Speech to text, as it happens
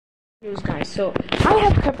Guys, so I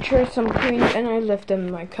have captured some queens and I left them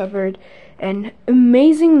in my cupboard. And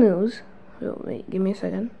amazing news. Oh, wait, give me a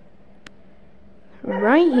second.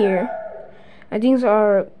 Right here, these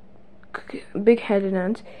are big-headed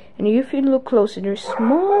ants, and if you look closer, there's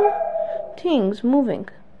small things moving.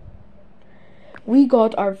 We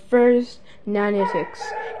got our first nanitics,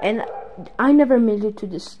 and I never made it to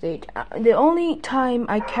this stage. The only time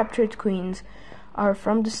I captured queens are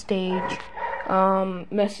from the stage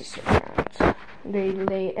messenger ants. They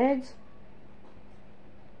lay eggs.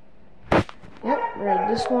 Yep, right,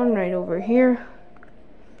 this one right over here.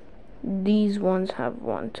 These ones have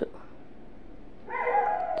one too.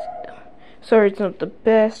 Sorry, it's not the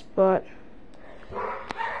best, but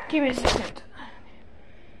give me a second.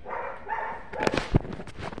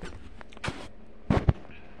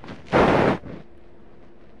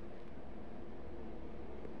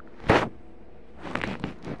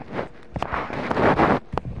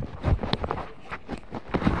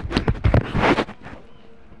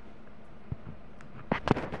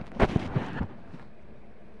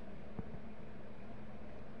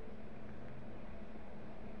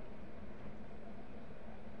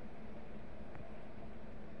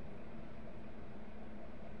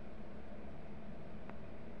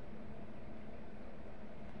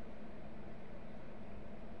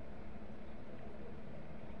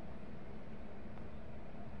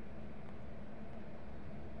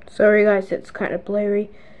 Sorry guys, it's kind of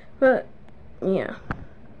blurry, but yeah.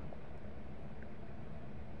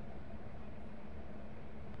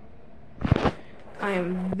 I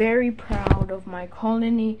am very proud of my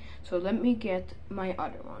colony, so let me get my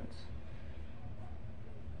other ones.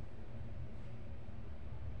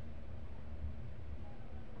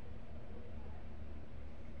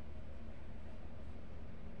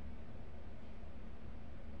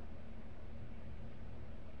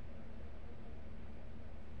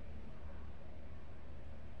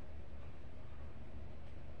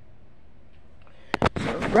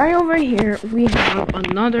 Right over here, we have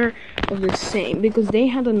another of the same, because they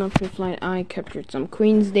had a nuptial flight. I captured some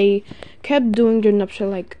queens. They kept doing their nuptial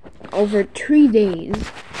like over 3 days.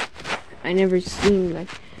 I never seen like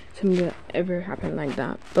something that ever happened like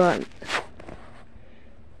that. But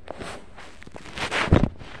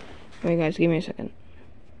wait, guys, give me a second.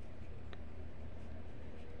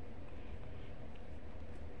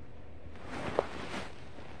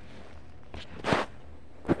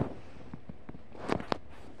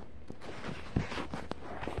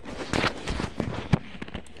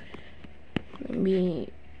 Be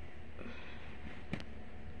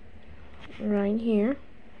right here.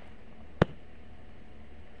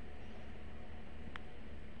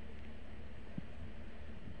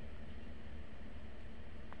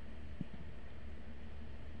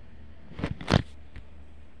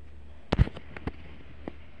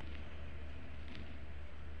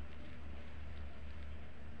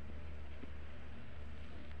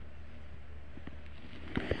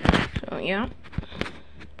 So yeah.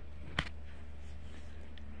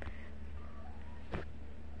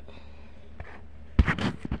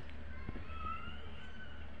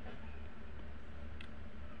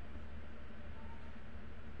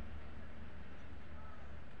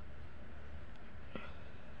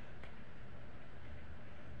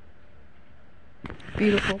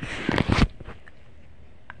 Beautiful.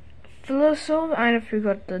 Philosoph, I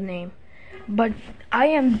forgot the name, but I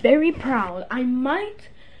am very proud. I might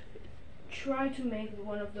try to make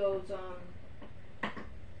one of those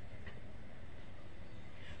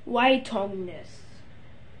white tongue nests.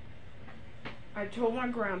 I told my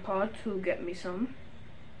grandpa to get me some.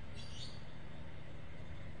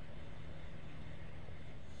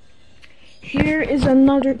 Here is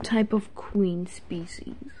another type of queen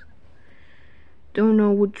species. I don't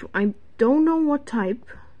know what type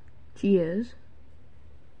she is.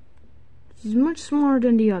 She's much smaller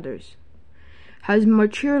than the others. Has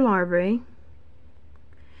mature larvae.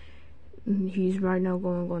 He's right now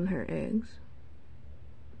going on her eggs.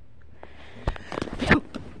 Yep,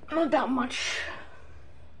 not that much.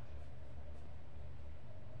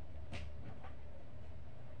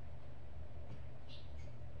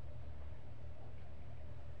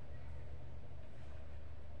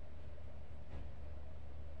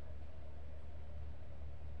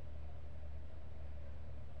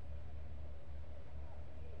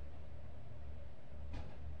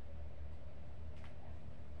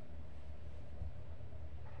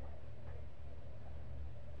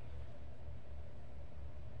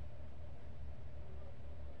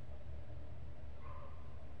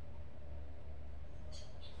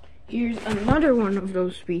 Here's another one of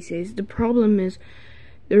those species. The problem is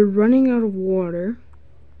they're running out of water.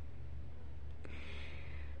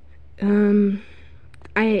 and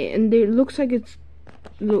it looks like it's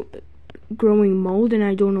growing mold, and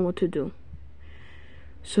I don't know what to do.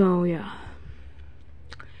 So yeah,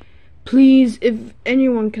 please, if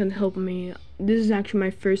anyone can help me, this is actually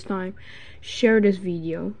my first time, share this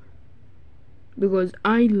video because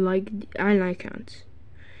I like ants.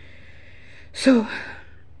 So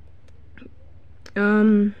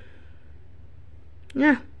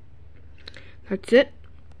yeah, that's it.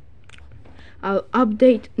 I'll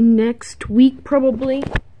update next week probably.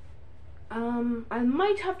 I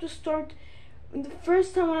might have to start the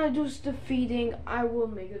first time when I do the feeding. I will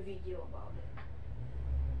make a video about it.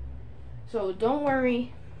 So don't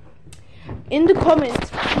worry. In the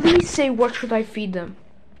comments, please say what should I feed them.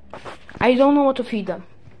 I don't know what to feed them.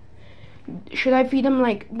 Should I feed them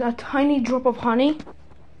like a tiny drop of honey?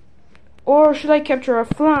 Or should I capture a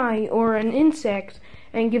fly or an insect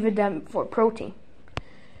and give it them for protein?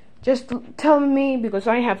 Just tell me, because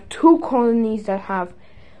I have 2 colonies that have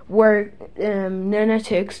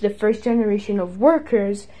Nanetics, the first generation of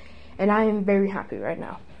workers, and I am very happy right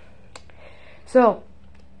now. So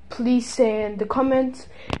please say in the comments,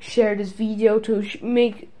 share this video to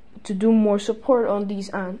do more support on these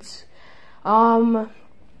ants. The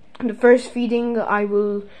first feeding, I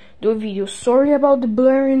will do a video. Sorry about the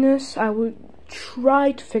blurriness. I will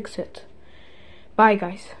try to fix it. Bye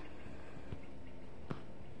guys.